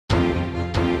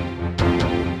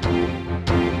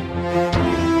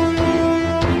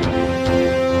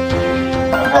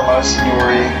lot of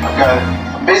seniority.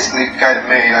 I'm basically got it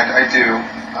made. I do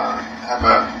have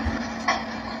a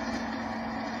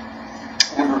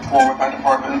good rapport with my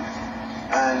department,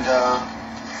 and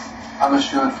I'm a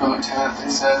shoo-in for lieutenant. They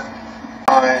said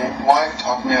my wife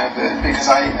talked me out of it because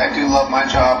I do love my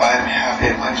job. I am happy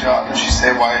at my job, and she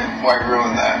said, why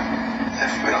ruin that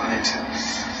if we don't need to?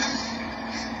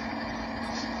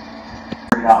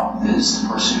 Out is the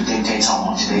person who dictates how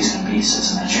long today's going to be sits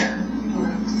in that chair.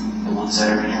 The ones that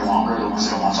are in here longer, the ones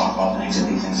that don't want to talk about things, that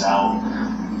leave things out,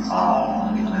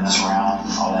 they mess around,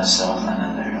 all that stuff, and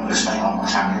then they're spending a lot more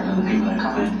time here than the people that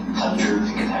come in, tell the truth,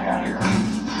 and get the heck out of here.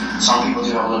 Some people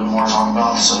do have a little more to talk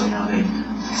about, so they are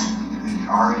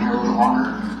in here a little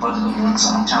longer, but the ones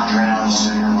I'm telling you right now, the ones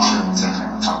that are in here longer, the ones that are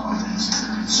going to talk about things.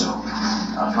 So,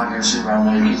 if you want to get a suit around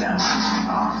later, get down.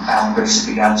 Alan Bricks,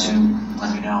 if you got to, let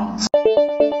me know.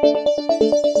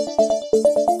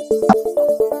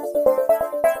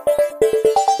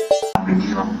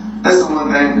 That's the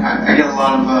one thing. I get a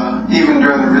lot of, even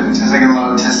during the written test, I get a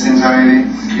lot of test anxiety.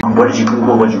 What did you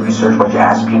Google? What did you research? What did you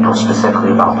ask people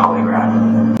specifically about Polygraph?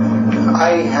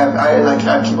 I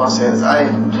keep on saying this, I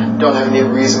don't have any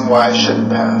reason why I shouldn't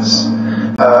pass.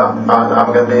 I'm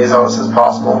going to be as honest as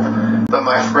possible. But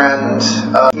my friend,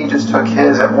 he just took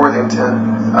his at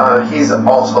Worthington. He's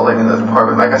also leaving the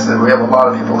department. Like I said, we have a lot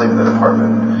of people leaving the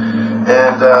department.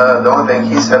 And the only thing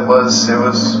he said was it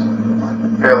was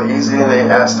fairly easy, and they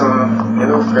asked him,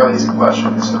 fairly easy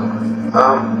questions. So,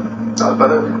 that was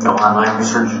about it. No online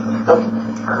research? Nope.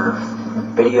 Or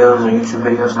videos or YouTube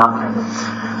videos? Nothing.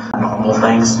 Normal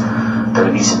things. There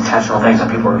would be some intentional things that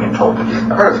people are getting told to do.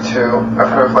 I've heard of two. I've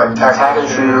heard of like tag and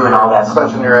shoe and all that stuff.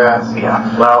 Clenching your ass. Yeah.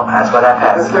 Well, that's why that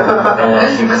pads. And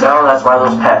as you can tell, that's why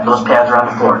those pads are on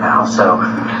the floor now. So,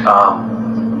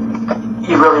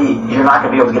 you're not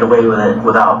going to be able to get away with it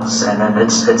without this, and then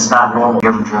it's not normal. You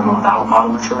ever driven without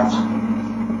auto insurance?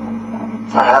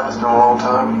 I have. It's been a long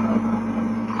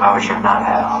time. Why would you not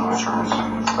have auto insurance?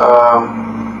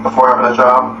 Before having a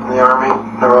job in the Army,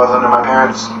 never was under my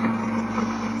parents.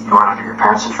 You weren't under your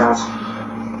parents' insurance?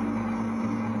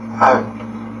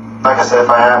 Like I said, if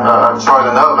I have, as far as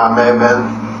I know, I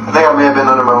think I may have been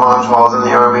under my mom's while I was in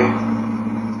the Army.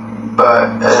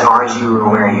 But as far as you were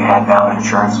aware, you had valid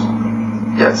insurance?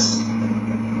 Yes.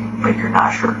 But you're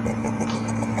not sure?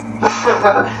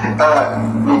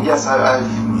 Yes,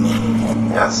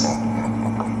 yes.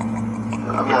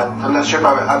 I'm not sure if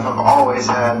I've always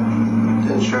had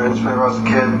insurance whenever I was a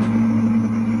kid.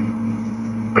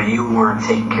 But you weren't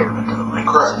taking care of it though, like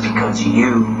correct. Because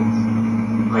you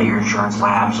let your insurance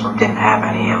lapse or didn't have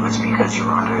any, it was because you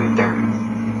were under their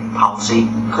policy?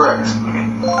 Correct. Okay.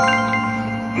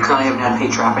 You currently haven't had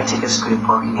paid traffic tickets, including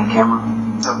parking and camera?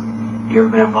 No. You ever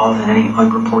been involved in any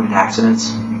unreported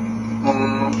accidents?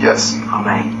 Yes. How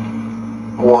many?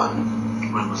 One.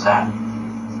 When was that?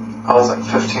 I was like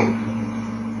 15.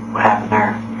 What happened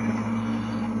there?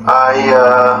 I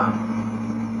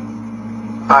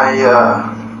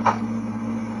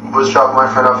was dropping my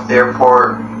friend off at the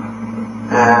airport,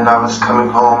 and I was coming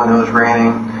home and it was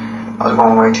raining. I was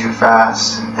going way too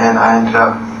fast, and I ended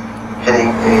up hitting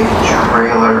a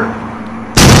trailer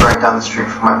right down the street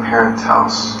from my parents'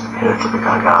 house. Like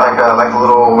a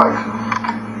little,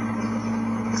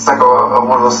 it's like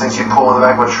one of those things you pull in the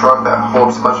back of a truck that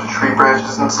holds a bunch of tree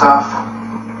branches and stuff.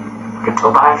 Like a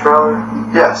tow-behind trailer?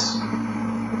 Yes.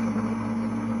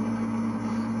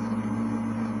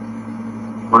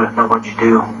 What'd you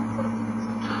do?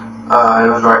 It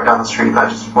was right down the street, and I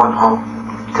just went home.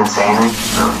 Didn't say anything?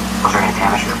 No. Was there any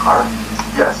damage to your car?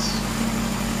 Yes.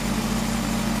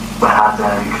 But how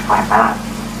did you explain that?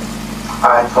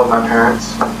 I told my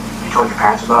parents. You told your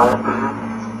parents about it? Mm-hmm.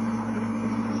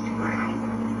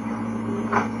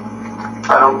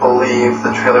 I don't believe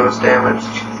the trailer was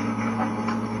damaged.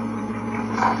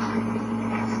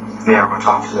 You ever go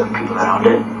talk to the people that owned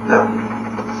it? No.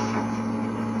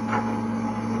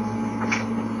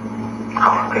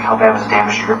 How bad was the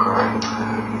damage to your car?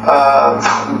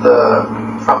 The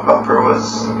front bumper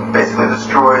was basically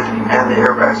destroyed and the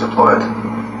airbags deployed.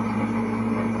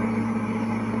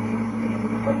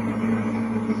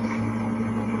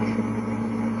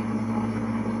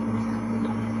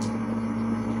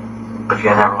 But you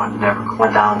guys never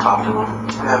went down and talked to them?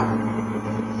 No.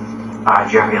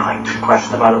 Did you ever get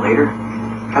questions about it later?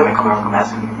 Can we come over and come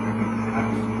ask him?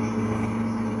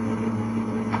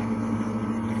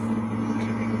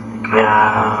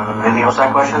 Anything else to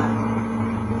that question?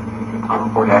 On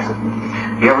report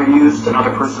accident. You ever used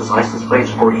another person's license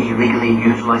plates or illegally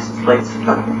used license plates?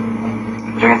 No.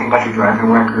 Would there anything about your driving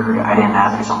record I didn't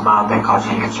ask you something about that caused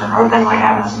you any concern, other than like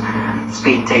having a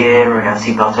speed ticket or a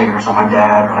seatbelt ticket or something like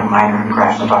that, or like minor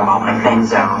crash? I'm talking about like things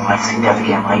that were like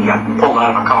significant, like you got pulled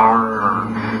out of a car or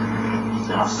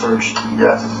searched.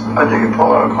 Yes, I did get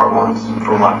pulled out of a car once.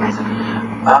 For what reason?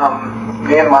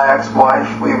 Me and my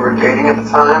ex-wife, we were dating at the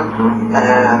time,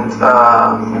 and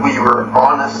we were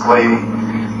honestly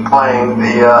playing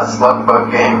the slug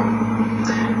bug game.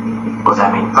 What does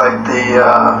that mean? Like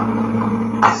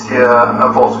you see a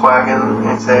Volkswagen,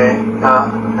 it's a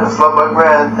slug bug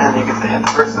red, and you get to hit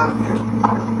the person.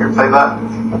 You ever played that?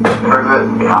 Heard of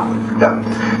it? Yeah.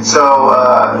 Yeah.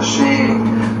 So she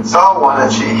saw one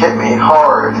and she hit me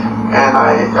hard, and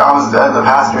I was in the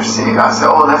passenger seat. I said,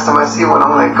 "Oh, next time I see one, I'm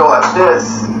gonna go like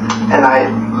this," and I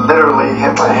literally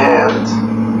hit my hand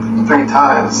 3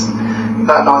 times,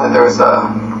 not knowing that there was a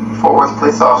Fort Worth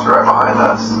police officer right behind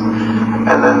us.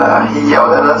 And then he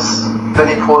yelled at us. Then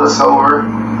he pulled us over.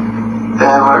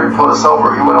 Then when he pulled us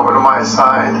over, he went over to my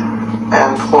side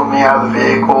and pulled me out of the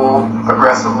vehicle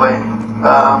aggressively.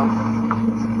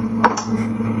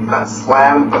 Not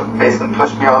slammed, but basically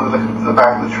pushed me onto the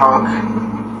back of the trunk.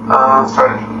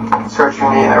 Started searching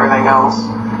me and everything else.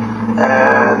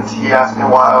 And he asked me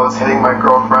why I was hitting my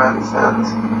girlfriend,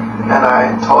 and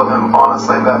I told him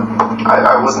honestly that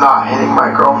I was not hitting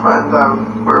my girlfriend.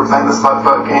 We were playing the slug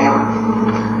bug game.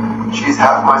 She's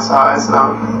half my size,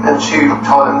 and she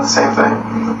told him the same thing.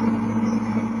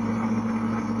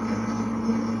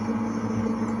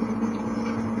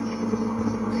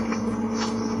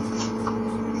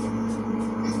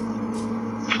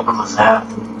 When was that?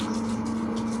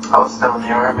 I was still in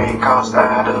the Army, because I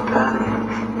had been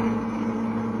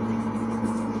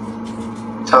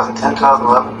 2010,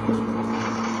 2011.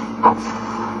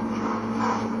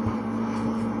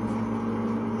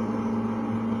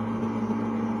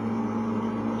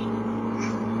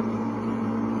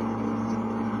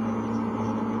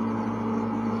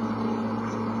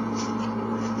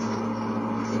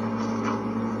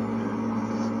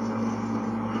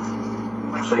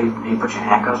 So you put you in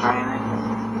handcuffs or anything?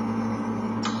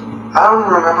 I don't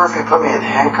remember if he put me in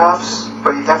handcuffs,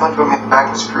 but he definitely put me in the back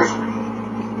of his cruiser.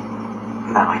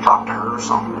 And then like talk to her or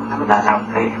something? And that's how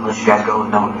they let you guys go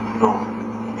with no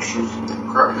issues?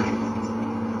 Correct.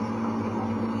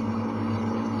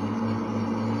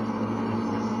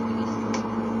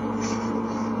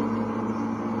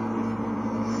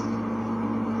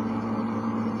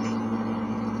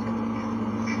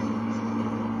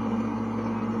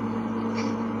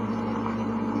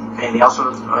 Anything else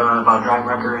about driving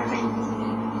record or anything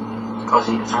cause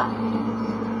you concern?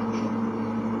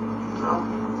 No.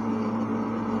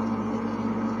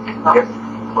 Good.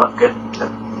 What? Good.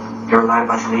 You ever lied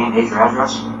about your name, age, or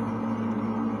address?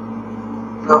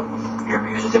 No. You ever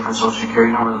used a different social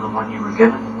security number than the one you were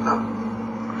given? No.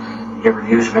 You ever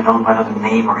used or been known by another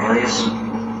name or alias?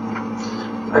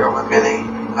 I got my mini.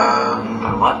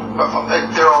 By what?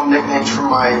 They're all nicknames from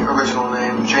my original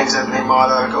name. James Anthony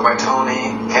Mata, go by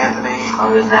Tony, Anthony.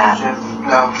 Other than that? Jim.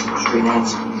 No. Street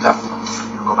names? No.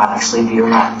 You go by like Sleepy or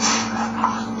not?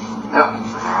 No.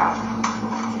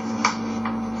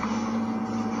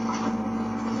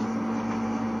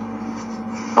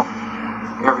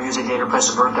 You ever use a date or place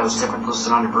of birth that was different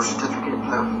listed on your birth certificate?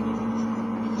 No.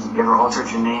 You ever altered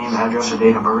your name, address, or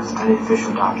date of birth in any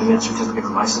official document, certificate,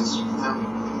 or license? No.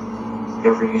 You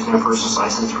ever used a person's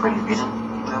license for any reason?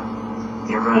 No.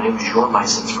 You ever used your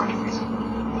license for any reason?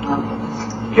 No.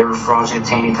 You ever fraudulently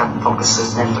obtained any type of public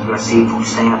assistance, like receipt, food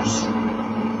stamps,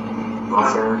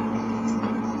 welfare?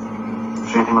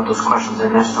 Is there anything about those questions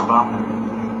that I asked about?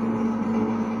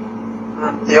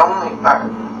 The only,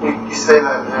 you say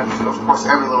that, of course,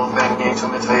 every little thing, you need to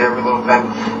tell you every little thing.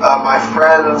 My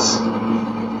friend's,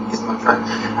 he's my friend,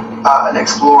 an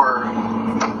explorer,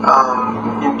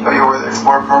 are you aware of the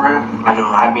Explorer program? I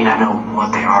know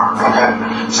what they are. Okay,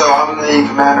 so I'm the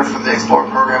commander for the Explorer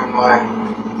program in my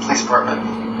police department.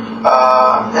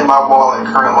 In my wallet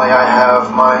currently I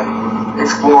have my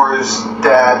Explorer's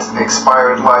dad's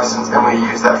expired license, and we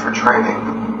use that for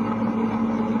training.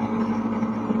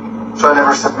 So I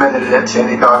never submitted it to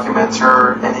any documents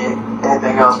or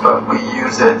anything else, but we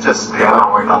use it just. Yeah, I'm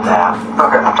not worried about that.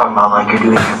 Okay. I'm talking about like you're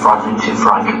doing it fraudulent to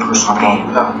fraud your personal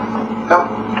gain. No. No.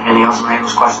 Anything else on any of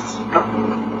those questions? No.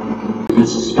 Been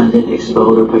suspended,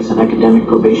 expelled, or placed on academic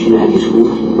probation at any school?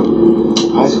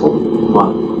 High school?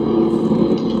 What?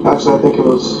 Actually, I think it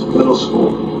was middle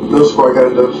school. Middle school, I got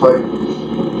into a fight.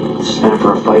 Suspended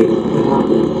for a fight?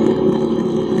 Mm-hmm.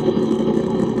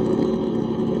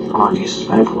 How long did you get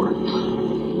suspended for?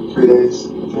 3 days, I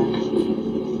think.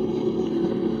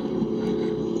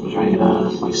 Was there any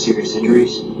like serious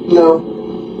injuries? No.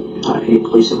 How any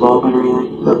police involvement or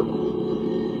anything? No.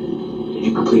 Did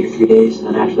you complete your 3 days, and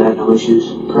then after that, no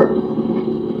issues? Correct.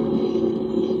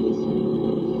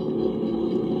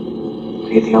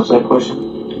 Anything else to that question?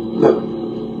 No.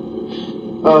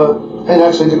 And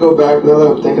actually, to go back, now that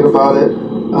I'm thinking about it,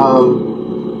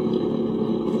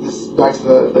 this back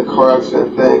to the car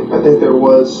accident thing. I think there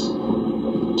was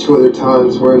 2 other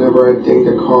times whenever I dinged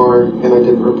a car and I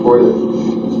didn't report it.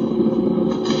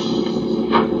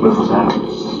 When was that?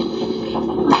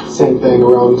 Same thing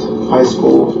around high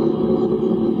school.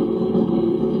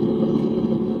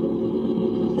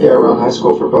 Yeah, around high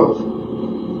school for both.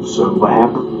 So what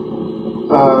happened?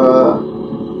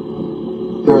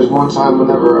 There was one time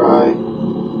whenever I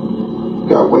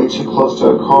got way too close to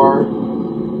a car,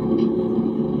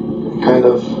 kind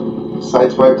of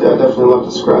sideswiped it. I definitely left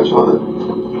a scratch on it.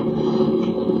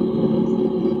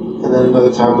 And then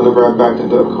another time whenever I backed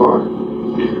into a car.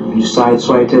 When you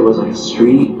sideswiped it, was it like a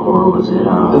street, or was it In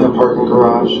a parking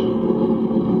garage.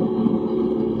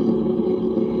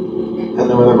 And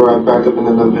then whenever I backed up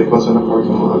into another vehicle, it was in a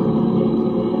parking lot.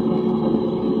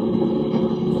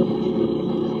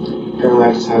 Apparently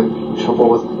I just had trouble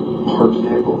with parked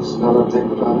vehicles, now that I'm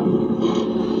thinking about it.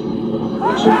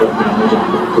 So you got damage on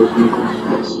those vehicles?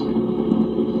 Yes.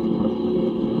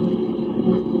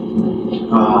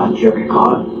 Did you ever get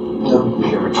caught? No. Did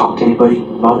you ever talk to anybody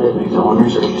about it, like the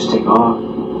owners, or you just take off?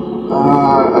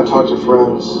 I talked to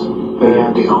friends.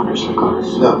 Yeah, the owners of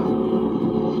cars. No.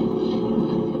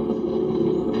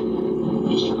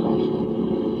 Just took off.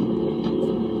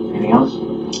 Anything else?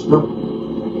 No.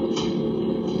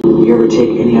 You ever take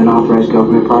any unauthorized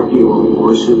government property or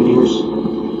war souvenirs?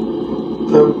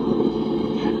 No.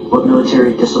 What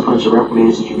military disciplines or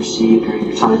reprimands did you receive during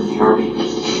your time in the Army?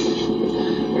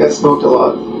 I got smoked a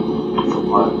lot. For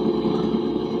what?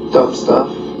 Dumb stuff.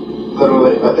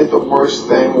 Literally, I think the worst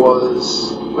thing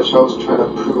was, which I was trying to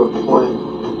prove a point,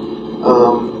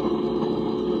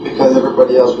 because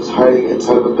everybody else was hiding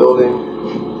inside of a building,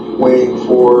 waiting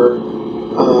for,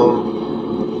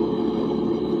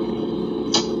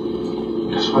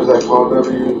 what is that called?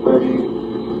 Whenever you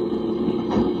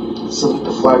salute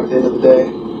the flag at the end of the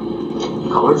day.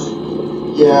 Colors?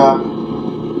 Yeah.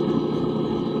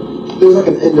 There's like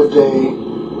an end of day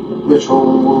ritual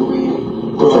where we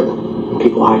were like,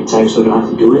 people hide inside so they don't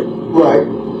have to do it? right,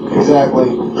 exactly.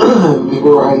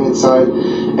 People were hiding inside,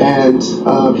 and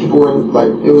people were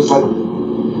like, it was like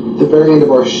the very end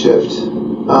of our shift.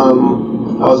 I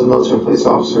was a military police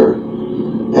officer,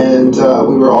 and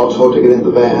we were all told to get in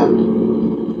the van.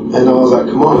 And I was like,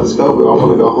 come on, let's go. We all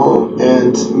want to go home.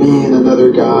 And me and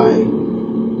another guy,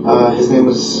 his name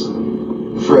was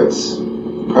Fritz,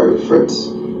 Private Fritz.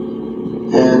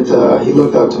 And he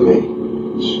looked up to me,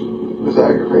 which was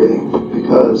aggravating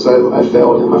because I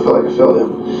failed him. I felt like I failed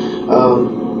him.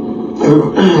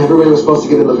 Everybody was supposed to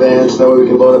get in the van so that way we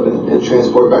could load up and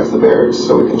transport back to the barracks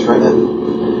so we can turn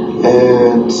in.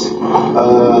 And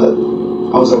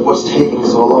I was like, what's taking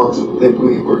so long? So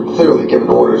we were clearly given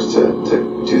orders to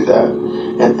do that.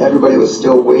 And everybody was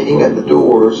still waiting at the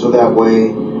door so that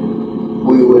way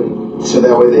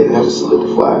they didn't have to salute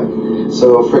the flag.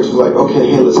 So Fritz was like, okay,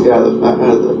 hey, let's get out of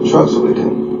the truck so we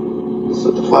can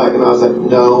salute the flag. And I was like,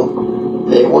 no,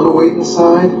 they want to wait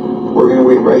inside, we're going to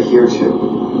wait right here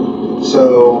too.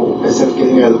 So instead of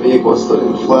getting out of the vehicle and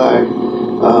saluting the flag,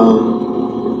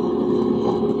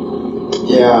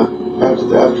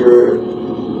 after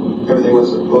everything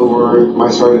was over, my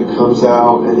sergeant comes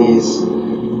out and he's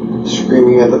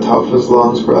screaming at the top of his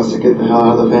lungs for us to get the hell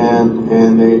out of the van,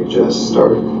 and they just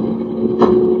started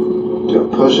doing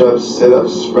push-ups,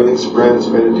 sit-ups, running sprints,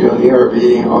 we had to do an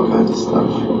ERB, all kinds of stuff.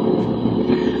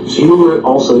 So you were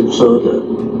also,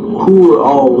 who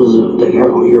all was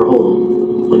your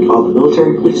whole, like all the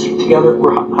military police together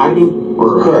were hiding?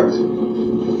 Or? Correct.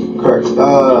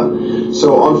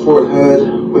 So on Fort Hood,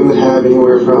 we would have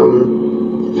anywhere from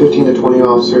 15 to 20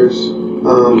 officers.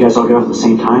 You guys all get off at the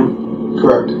same time?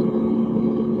 Correct.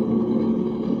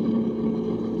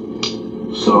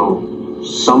 So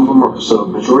some of them were,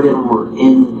 majority of them were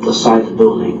inside the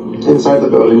building. Inside the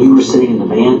building. And you were sitting in the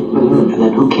van, and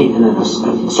then who came, and then the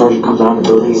sergeant comes out of the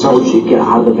building and told you to get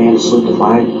out of the van to salute the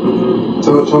flag?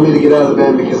 So it told me to get out of the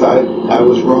van because I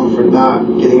was wrong for not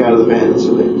getting out of the van and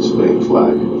saluting the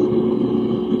flag,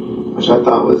 which I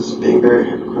thought was being very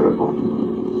hypocritical.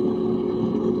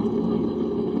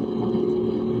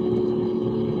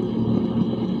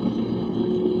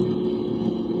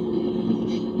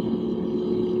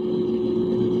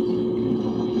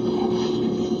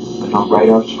 No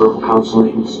write-ups, verbal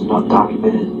counseling, not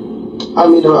documented. I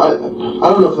mean, I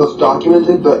don't know if it was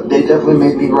documented, but they definitely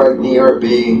made me write an ERB,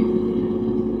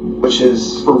 which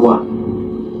is... For what?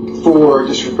 For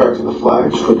disrespecting the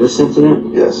flag. For this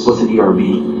incident? Yes. What's an ERB?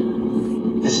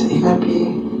 Is it ERB?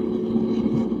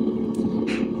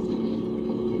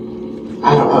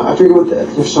 I don't know. I forget what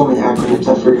there's so many acronyms.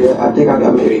 I forget. I think I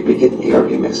got maybe getting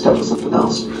ERB mixed up with something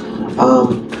else.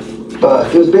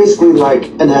 But it was basically like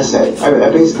an essay. I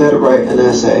basically had to write an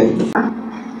essay. Is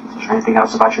there anything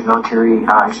else about your military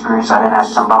experience I didn't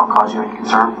ask something about cause you any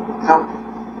concern? No.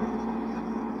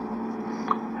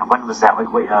 And when was that?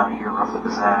 Like, what year roughly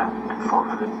was that in Fort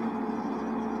Hood?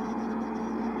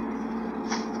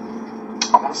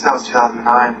 I want to say that was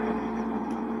 2009.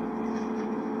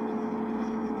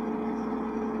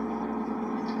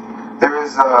 There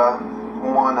was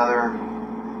one other,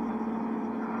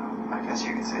 I guess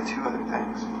you could say two other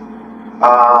things.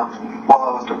 While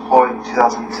I was deployed in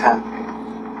 2010.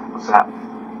 What's that?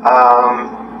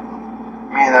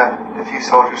 Me and a few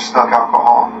soldiers snuck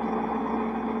alcohol,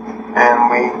 and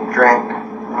we drank,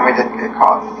 and we didn't get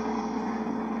caught.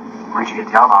 Where'd you get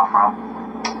the alcohol from?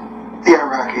 The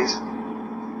Iraqis.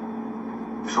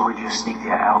 So where'd you just sneak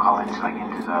the alcohol into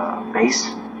the base?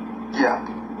 Yeah.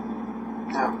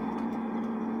 Yeah.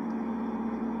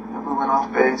 And we went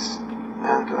off base,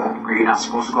 and Were you not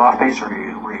supposed to go off base, or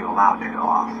were you allowed to go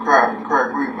off? correct.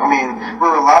 We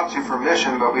were allowed to for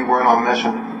mission, but we weren't on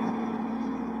mission.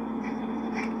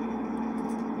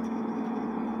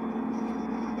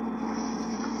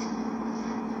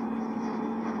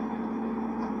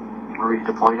 Where were you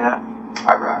deployed at?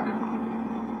 Iraq.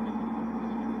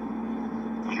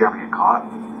 Did you ever get caught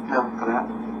No. for that?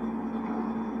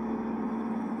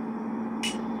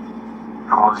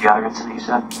 And what was the other incident you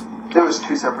said? There was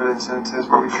two separate incidences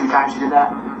where we 2 times you did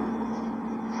that? Mhm.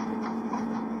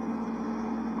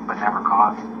 But never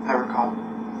caught. Never caught.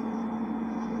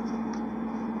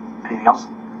 Anything else?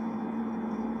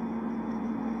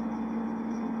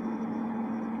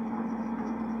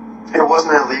 It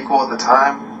wasn't illegal at the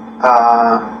time.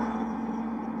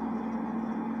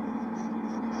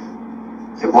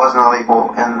 It wasn't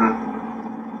illegal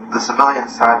in the civilian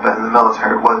side, but in the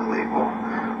military it was illegal,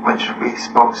 which we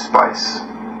smoked spice.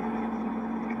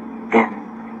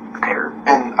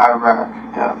 In Iraq,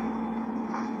 yeah.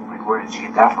 Like, where did you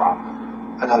get that from?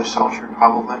 Another soldier,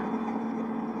 probably.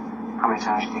 How many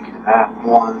times do you think you did that?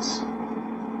 Once.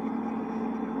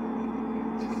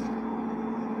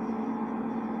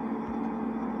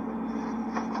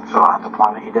 So on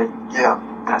deployment you did? Yeah.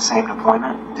 That same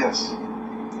deployment? Yes. Did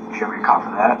you ever get caught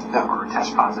for that? No. Or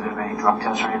test positive, any drug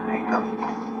tests or anything? No.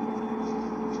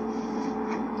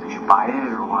 Did you buy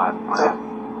it or what? Was No. it?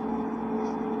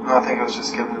 No, I think it was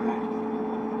just given to me.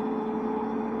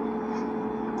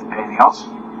 Anything else?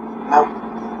 No.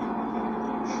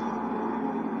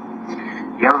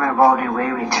 You ever been involved in any way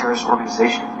with any terrorist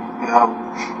organization? No.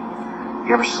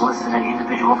 You ever solicited any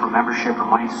individual for membership or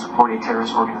money to support a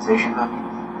terrorist organization? No.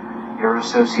 You ever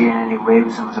associated in any way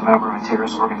with someone who's a member of a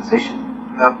terrorist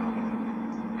organization? No.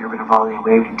 You ever been involved in any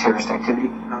way with any terrorist activity?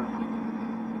 No.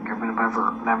 You ever been a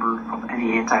member of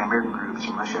any anti-American groups,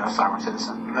 unless you're a sovereign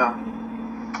citizen? No.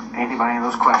 Anything about any of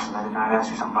those questions I did not ask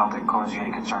you something about that caused you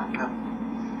any concern? No.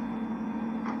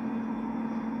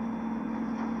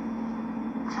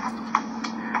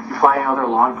 You fly in other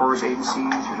law enforcement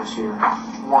agencies or just your...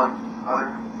 One other.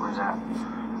 Where's that?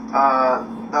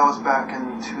 That was back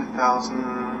in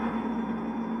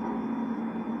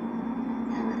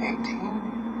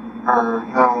 2018? Or,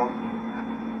 no,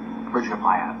 Where'd you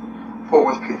apply at? Fort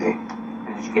Worth PD.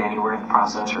 And did you get anywhere in the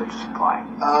process or just apply?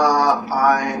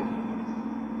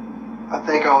 I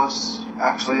think I was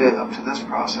actually up to this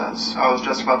process. I was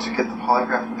just about to get the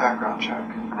polygraph and background check.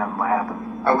 And then what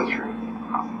happened? I withdrew.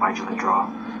 Why'd you withdraw?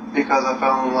 Because I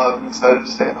fell in love and decided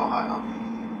to stay in Ohio.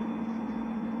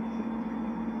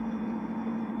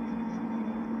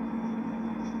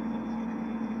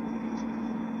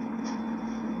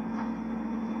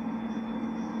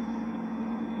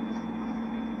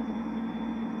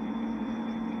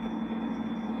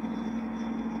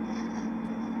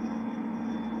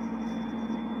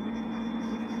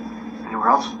 Anywhere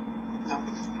else? No.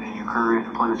 And your current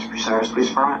employment for Cyrus Police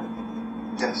Department?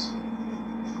 Yes.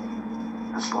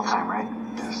 That's full time, right?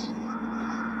 Yes.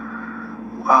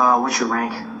 What's your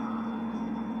rank?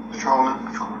 Patrolman.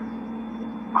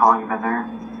 Patrolman. How long you been there?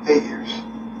 8 years.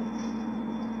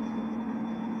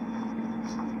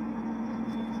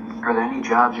 Are there any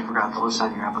jobs you forgot to list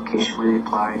on your application where you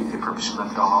applied, you purposely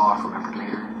left off, remembered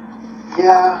later?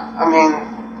 Yeah, I mean,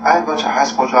 I had a bunch of high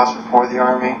school jobs before the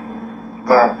Army,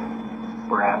 but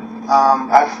Where at?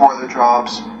 I had 4 other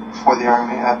jobs before the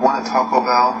Army. I had one at Taco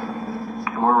Bell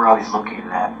And where were all these located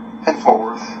at? in Fort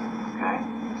Worth. Okay.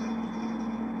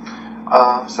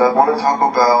 So I had one at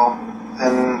Taco Bell,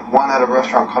 Then one at a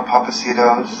restaurant called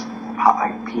Papacito's.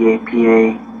 Like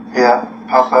P-A-P-A? Yeah,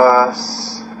 Papa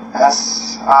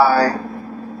S-I-T.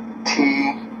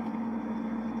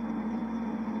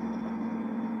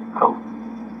 Oh.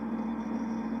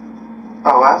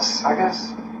 O-S, I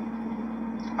guess.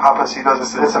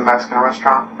 Papacito's, it's a Mexican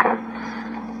restaurant. Okay.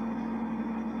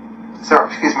 So,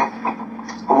 excuse me.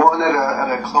 One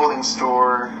at a clothing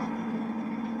store.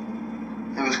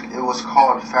 It was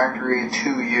called Factory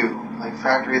 2U, like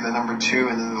Factory the number 2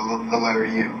 and then the letter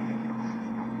U.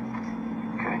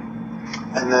 Okay.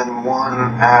 And then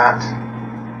one at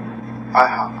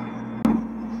IHOP.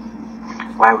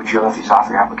 Why would you let these off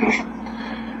your application?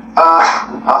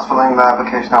 I was filling the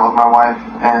application out with my wife,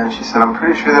 and she said, I'm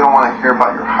pretty sure they don't want to hear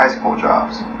about your high school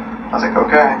jobs. I was like,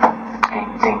 okay.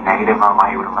 Anything negative on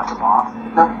why you would have left them off?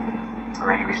 No.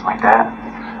 Or any reason like that?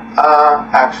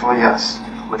 Actually, yes.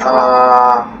 Which one?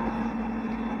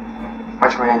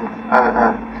 What you mean?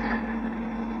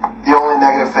 The only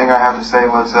negative thing I have to say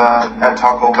was at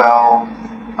Taco Bell,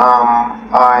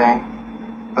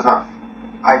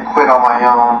 I quit on my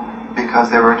own because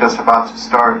they were just about to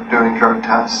start doing drug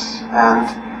tests, and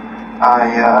I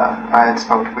had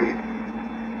smoked weed.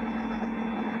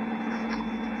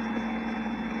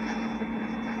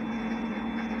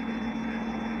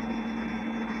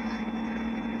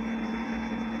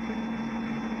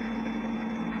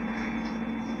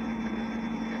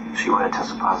 She would have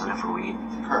tested positive for weed.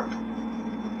 Correct.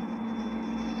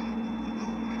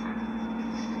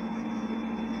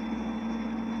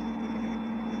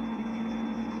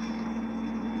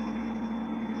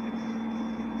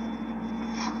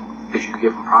 Did you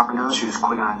give them proper notice? You just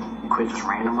quit just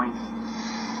randomly?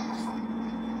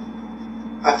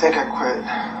 I think I quit.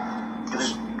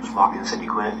 Just walked in and said you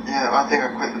quit? Yeah, I think I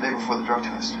quit the day before the drug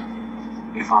test.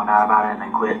 You found out about it and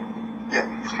then quit? Yeah.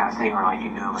 This kind of thing where like you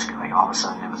knew it was like all of a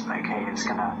sudden it was like, hey, it's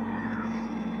gonna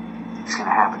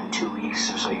happen in 2 weeks,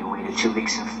 or so you waited 2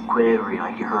 weeks and quit, or you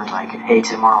heard like, hey,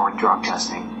 tomorrow we're drug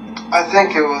testing. I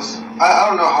think it was, I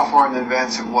don't know how far in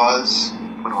advance it was.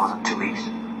 But it wasn't 2 weeks.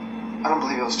 I don't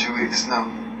believe it was 2 weeks, no.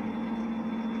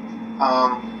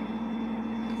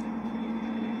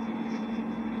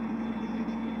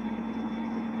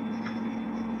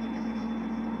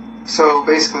 So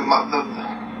basically,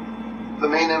 the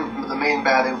main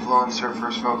bad influencer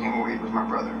for smoking weed was my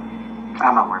brother.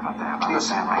 I'm not worried about that. I'm just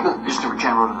saying, like, just in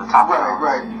general to the top.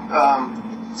 Right.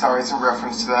 Sorry, it's in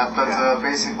reference to that, but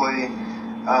basically,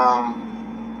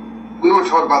 we were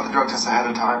told about the drug test ahead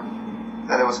of time,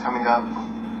 that it was coming up,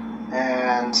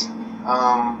 and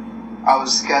I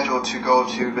was scheduled to go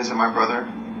to visit my brother,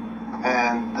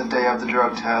 and the day of the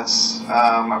drug test,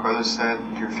 my brother said,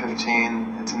 you're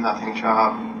 15, it's a nothing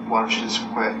job, why don't you just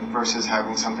quit versus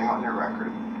having something on your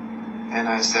record? And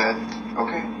I said,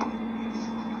 okay.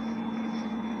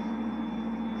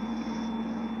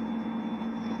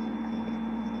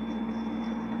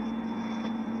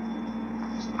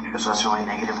 So that's the only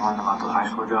negative one about those high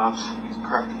school jobs?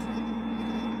 Correct.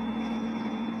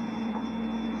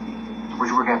 Where'd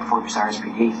you work at before Bucyrus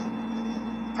PD?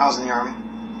 I was in the Army.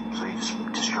 So you just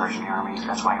discharged in the Army,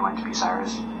 that's why you went to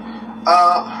Bucyrus?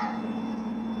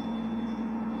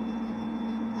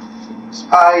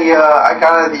 I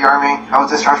got out of the Army. I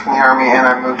was discharged from the Army and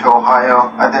I moved to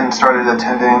Ohio. I then started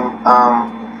attending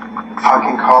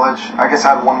fucking college. I guess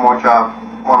I had one last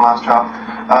job.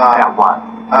 At what?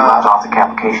 They left off the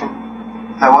application?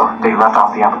 That what? They left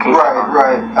off the application?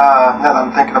 Right. Now that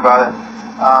I'm thinking about it,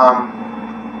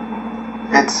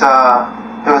 it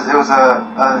was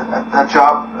a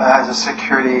job as a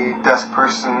security desk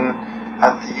person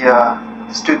at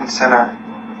the student center,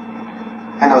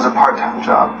 and it was a part-time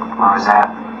job. Where was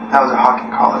that? That was at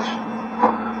Hawking College.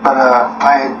 But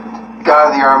I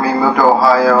got out of the Army, moved to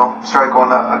Ohio, started going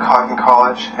to Hawking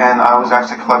College, and I was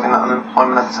actually collecting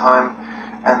unemployment at the time.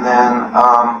 And then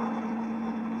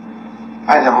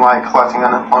I didn't like collecting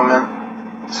unemployment,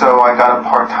 so I got a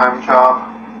part-time job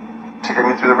to get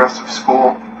me through the rest of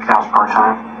school. That was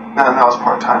part-time? And that was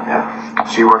part-time, yeah.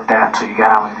 So you worked that until you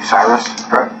got out with Bucyrus?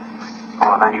 Right.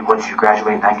 Oh, and then what did you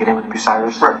graduate and then get in with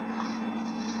Bucyrus? Right.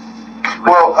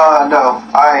 Well, no,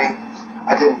 I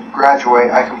didn't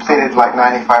graduate. I completed like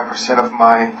 95% of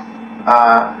my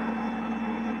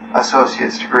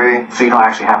associate's degree. So you don't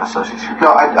actually have an associate's degree?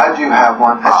 No, I do have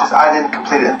one. It's just I didn't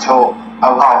complete it until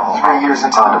I was 3 years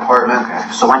into the department. Okay.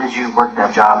 So when did you work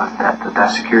that job at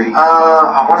that security?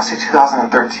 I want to say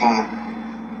 2013.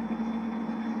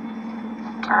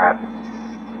 Alright.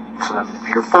 So then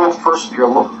your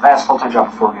last full-time job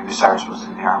before maybe Bucyrus was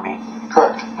in the Army?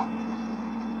 Correct.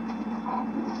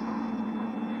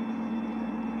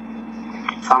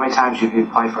 So how many times have you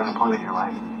applied for unemployment in your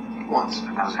life? Once.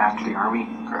 And that was after the Army?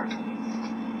 Correct.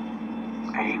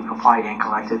 And you applied and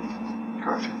collected?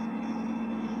 Correct.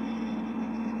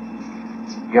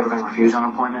 You ever been refused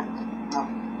unemployment? No.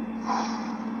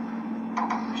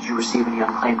 Did you receive any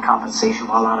unclaimed compensation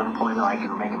while on unemployment, like you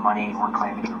were making money, you weren't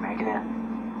claiming you were making it?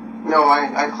 No,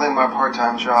 I claimed my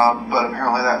part-time job, but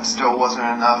apparently that still wasn't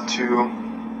enough to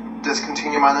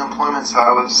discontinue my unemployment, so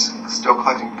I was still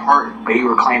collecting part. But you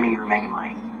were claiming you were making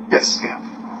money? Yes. Yeah.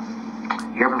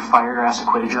 You ever been fired or asked to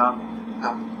quit a job?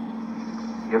 No.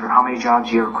 How many jobs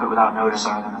do you ever quit without notice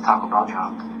other than the Taco Bell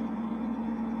job?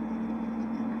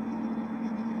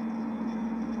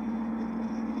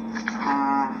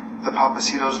 The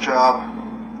Papacitos job.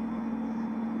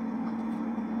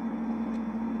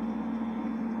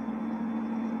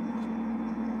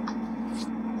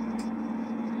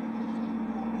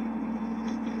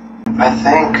 I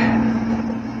think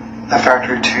the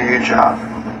Factory 2U job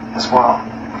as well.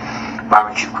 Why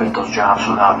would you quit those jobs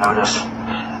without notice?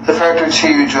 The Factory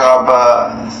 2U job,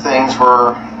 things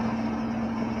were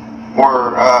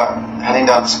heading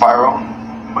down the spiral.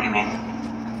 What do you mean?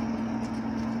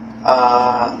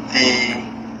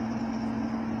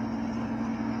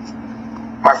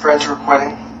 My friends were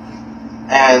quitting,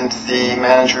 and the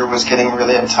manager was getting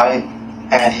really uptight,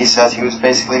 and he said he was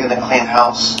basically going to clean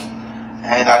house,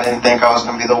 and I didn't think I was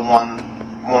going to be the one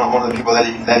of the people that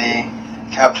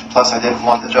he kept. Plus, I didn't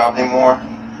want the job anymore,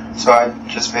 so I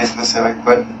just basically said I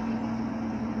quit.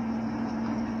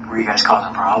 Were you guys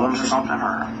causing problems or something,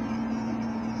 or?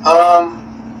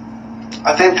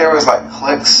 I think there was like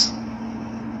cliques.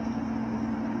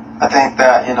 I think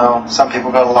that, some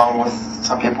people got along with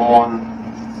some people and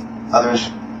others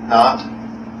not.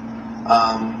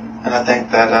 And I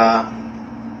think that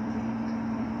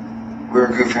we were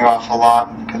goofing off a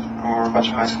lot because we were a bunch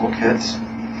of high school kids.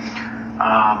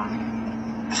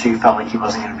 So you felt like he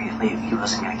wasn't going to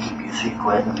keep you, so you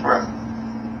quit? Right.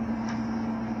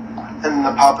 And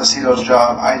the Papacitos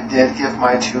job, I did give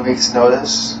my 2 weeks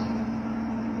notice,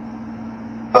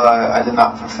 but I did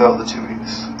not fulfill the 2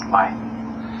 weeks. Why?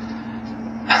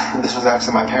 This was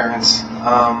actually my parents.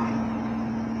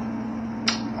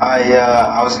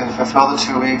 I was going to fulfill the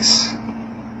 2 weeks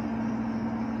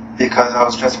because I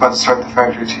was just about to start the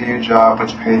Factory 2U job,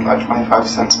 which paid like 25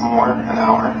 cents more an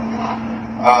hour.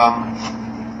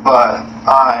 But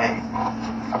I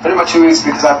put in my 2 weeks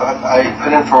because I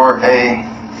put in for a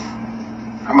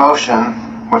promotion,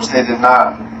 which they did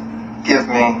not give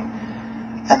me.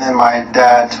 And then my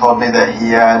dad told me that he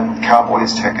had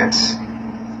Cowboys tickets.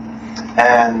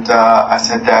 And I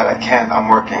said, Dad, I can't, I'm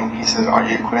working. He said, aren't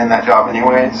you quitting that job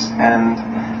anyways? And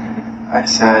I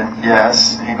said,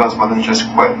 yes. He goes, well, then just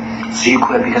quit. So you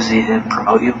quit because they didn't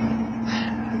promote you?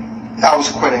 I was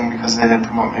quitting because they didn't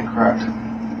promote me, correct.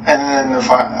 And then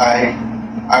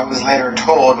I was later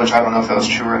told, which I don't know if it was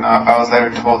true or not, I was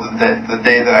later told that the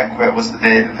day that I quit was the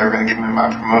day that they were going to give me my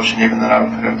promotion, even though I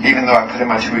put in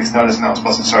my 2 weeks notice and I was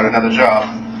supposed to start another job.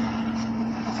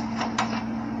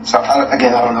 So,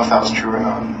 again, I don't know if that was true or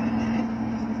not.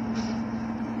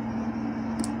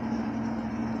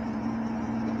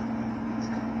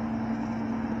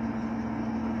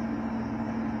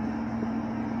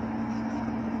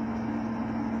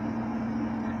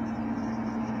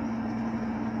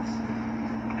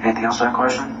 Anything else to that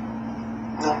question?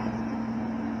 No.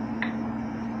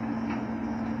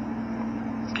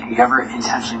 You ever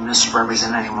intentionally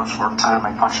misrepresent anyone's work time,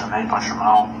 like punching them in, punching them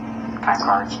out, time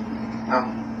cards?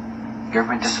 No. You ever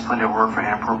been disciplined at work for an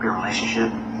inappropriate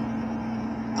relationship?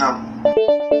 No.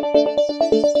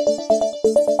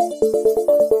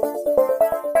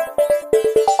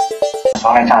 So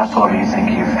how many times total do you think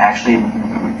you've actually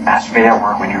masturbated at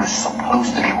work when you were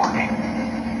supposed to be working?